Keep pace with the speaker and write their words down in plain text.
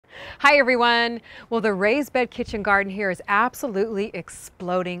Hi everyone! Well, the raised bed kitchen garden here is absolutely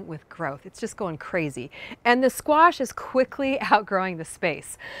exploding with growth. It's just going crazy. And the squash is quickly outgrowing the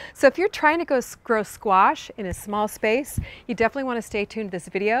space. So if you're trying to grow squash in a small space, you definitely want to stay tuned to this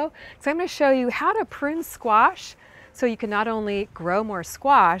video. So I'm going to show you how to prune squash so you can not only grow more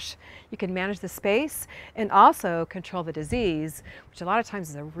squash, you can manage the space and also control the disease, which a lot of times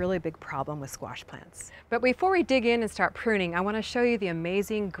is a really big problem with squash plants. But before we dig in and start pruning, I want to show you the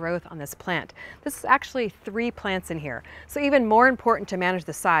amazing growth on this plant. This is actually 3 plants in here, so even more important to manage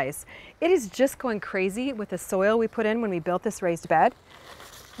the size. It is just going crazy with the soil we put in when we built this raised bed.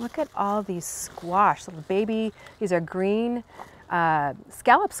 Look at all these squash, little baby, these are green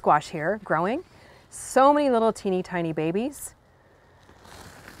scallop squash here growing. So many little teeny tiny babies.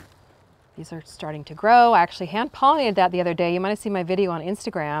 These are starting to grow. I actually hand pollinated that the other day. You might have seen my video on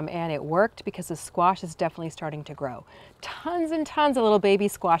Instagram and it worked because the squash is definitely starting to grow. Tons and tons of little baby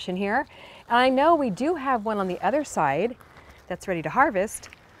squash in here. And I know we do have one on the other side that's ready to harvest.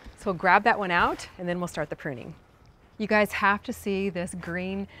 So we'll grab that one out and then we'll start the pruning. You guys have to see this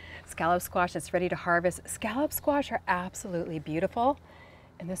green scallop squash that's ready to harvest. Scallop squash are absolutely beautiful.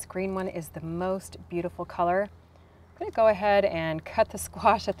 And this green one is the most beautiful color. I'm going to go ahead and cut the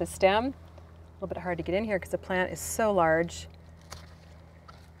squash at the stem. A little bit hard to get in here because the plant is so large.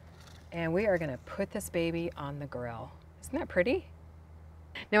 And we are going to put this baby on the grill. Isn't that pretty?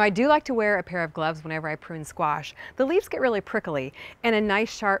 Now I do like to wear a pair of gloves whenever I prune squash. The leaves get really prickly and a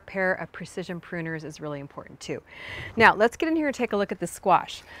nice sharp pair of precision pruners is really important too. Now let's get in here and take a look at the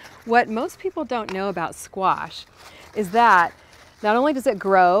squash. What most people don't know about squash is that not only does it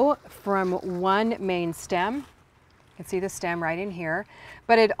grow from one main stem, you can see the stem right in here,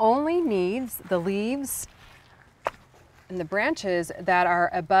 but it only needs the leaves and the branches that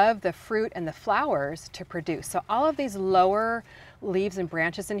are above the fruit and the flowers to produce. So all of these lower leaves and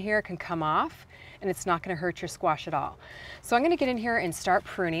branches in here can come off and it's not going to hurt your squash at all. So I'm going to get in here and start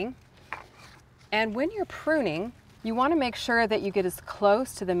pruning. And when you're pruning, you want to make sure that you get as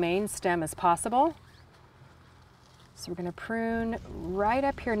close to the main stem as possible. So we're going to prune right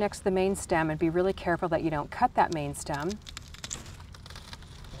up here next to the main stem and be really careful that you don't cut that main stem.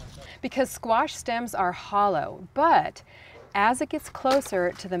 Because squash stems are hollow, but as it gets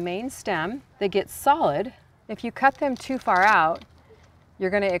closer to the main stem, they get solid. If you cut them too far out,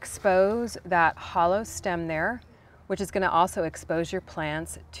 you're going to expose that hollow stem there, which is going to also expose your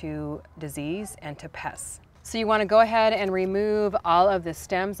plants to disease and to pests. So you want to go ahead and remove all of the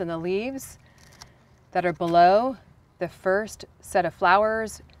stems and the leaves that are below the first set of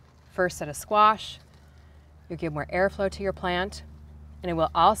flowers, first set of squash. You'll give more airflow to your plant, and it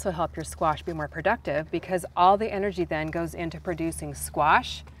will also help your squash be more productive because all the energy then goes into producing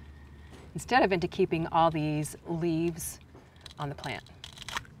squash instead of into keeping all these leaves on the plant.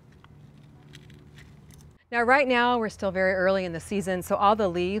 Now right now we're still very early in the season, so all the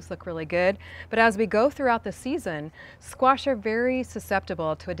leaves look really good. But as we go throughout the season, squash are very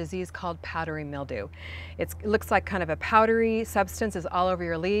susceptible to a disease called powdery mildew. It looks like kind of a powdery substance is all over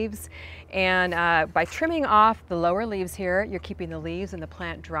your leaves. And by trimming off the lower leaves here, you're keeping the leaves and the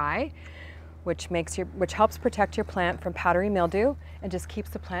plant dry, which helps protect your plant from powdery mildew and just keeps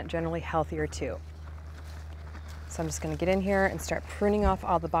the plant generally healthier too. So I'm just going to get in here and start pruning off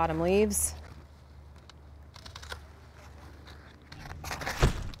all the bottom leaves.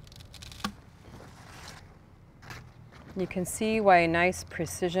 You can see why a nice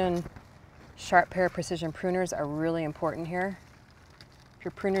sharp pair of precision pruners are really important here. If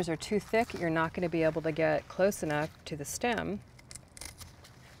your pruners are too thick, you're not going to be able to get close enough to the stem.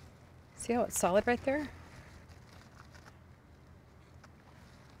 See how it's solid right there?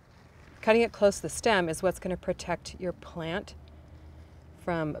 Cutting it close to the stem is what's going to protect your plant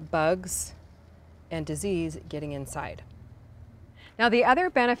from bugs and disease getting inside. Now the other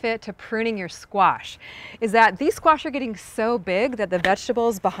benefit to pruning your squash is that these squash are getting so big that the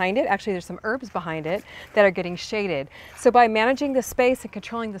vegetables behind it, actually there's some herbs behind it that are getting shaded. So by managing the space and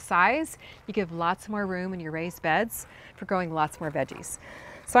controlling the size, you give lots more room in your raised beds for growing lots more veggies.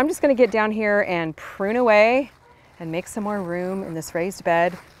 So I'm just going to get down here and prune away and make some more room in this raised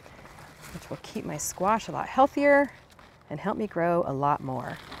bed, which will keep my squash a lot healthier and help me grow a lot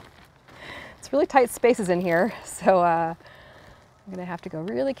more. It's really tight spaces in here, so I'm going to have to go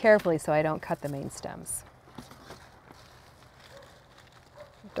really carefully so I don't cut the main stems.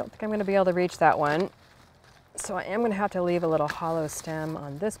 Don't think I'm going to be able to reach that one. So I am going to have to leave a little hollow stem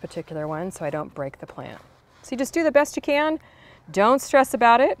on this particular one so I don't break the plant. So you just do the best you can. Don't stress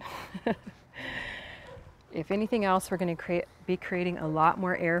about it. If anything else, we're going to be creating a lot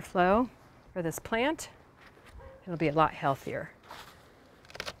more airflow for this plant. It'll be a lot healthier.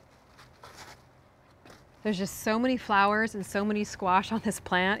 There's just so many flowers and so many squash on this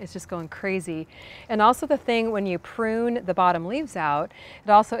plant. It's just going crazy. And also the thing, when you prune the bottom leaves out, it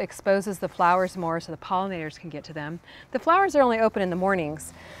also exposes the flowers more so the pollinators can get to them. The flowers are only open in the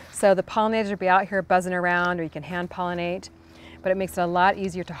mornings, so the pollinators will be out here buzzing around, or you can hand pollinate. But it makes it a lot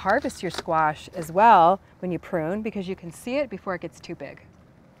easier to harvest your squash as well when you prune, because you can see it before it gets too big.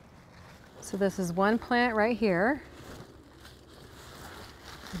 So this is one plant right here.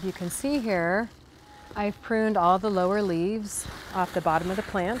 If you can see here, I've pruned all the lower leaves off the bottom of the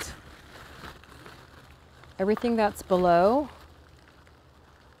plant. Everything that's below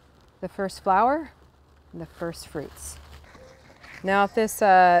the first flower and the first fruits. Now if this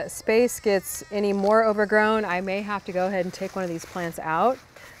space gets any more overgrown, I may have to go ahead and take one of these plants out.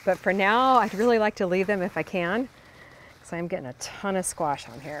 But for now, I'd really like to leave them if I can, because I'm getting a ton of squash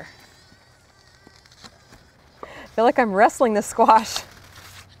on here. I feel like I'm wrestling the squash.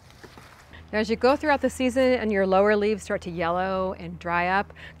 Now, as you go throughout the season and your lower leaves start to yellow and dry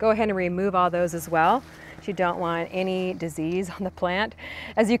up, go ahead and remove all those as well. You don't want any disease on the plant.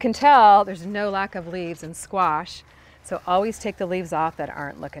 As you can tell, there's no lack of leaves in squash, so always take the leaves off that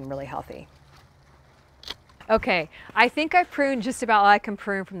aren't looking really healthy. Okay, I think I've pruned just about all I can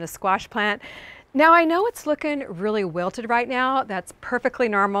prune from the squash plant. Now I know it's looking really wilted right now. That's perfectly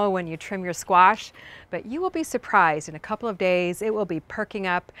normal when you trim your squash, but you will be surprised in a couple of days it will be perking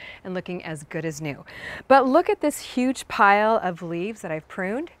up and looking as good as new. But look at this huge pile of leaves that I've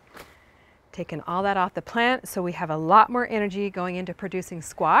pruned. Taken all that off the plant, so we have a lot more energy going into producing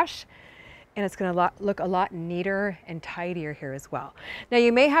squash, and it's going to look a lot neater and tidier here as well. Now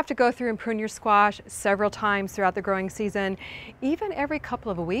you may have to go through and prune your squash several times throughout the growing season, even every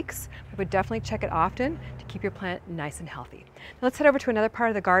couple of weeks. I would definitely check it often to keep your plant nice and healthy. Now let's head over to another part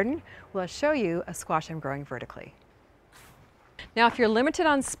of the garden where I'll show you a squash I'm growing vertically. Now, if you're limited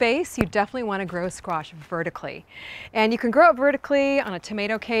on space, you definitely want to grow squash vertically. And you can grow it vertically on a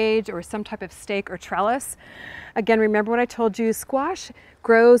tomato cage or some type of stake or trellis. Again, remember what I told you, squash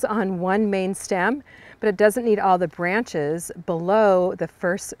grows on one main stem, but it doesn't need all the branches below the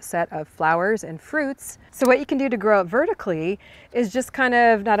first set of flowers and fruits. So what you can do to grow it vertically is just kind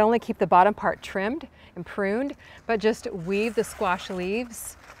of not only keep the bottom part trimmed and pruned, but just weave the squash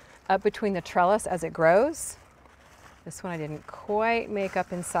leaves up between the trellis as it grows. This one I didn't quite make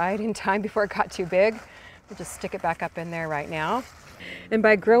up inside in time before it got too big. We'll just stick it back up in there right now. And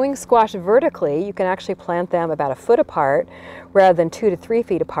by growing squash vertically, you can actually plant them about 1 foot apart rather than 2 to 3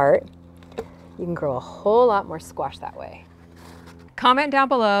 feet apart. You can grow a whole lot more squash that way. Comment down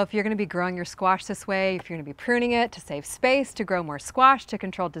below if you're going to be growing your squash this way, if you're going to be pruning it to save space, to grow more squash, to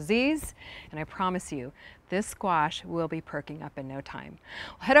control disease. And I promise you, this squash will be perking up in no time.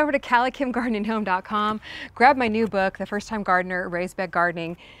 Well, head over to CallieKimGardeningHome.com, grab my new book, The First Time Gardener, Raised Bed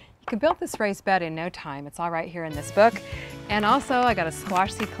Gardening. You can build this raised bed in no time. It's all right here in this book. And also, I got a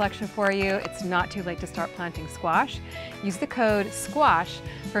squash seed collection for you. It's not too late to start planting squash. Use the code SQUASH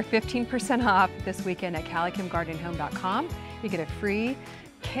for 15% off this weekend at CallieKimGardeningHome.com. You get a free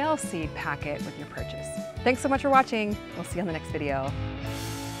kale seed packet with your purchase. Thanks so much for watching. We'll see you on the next video.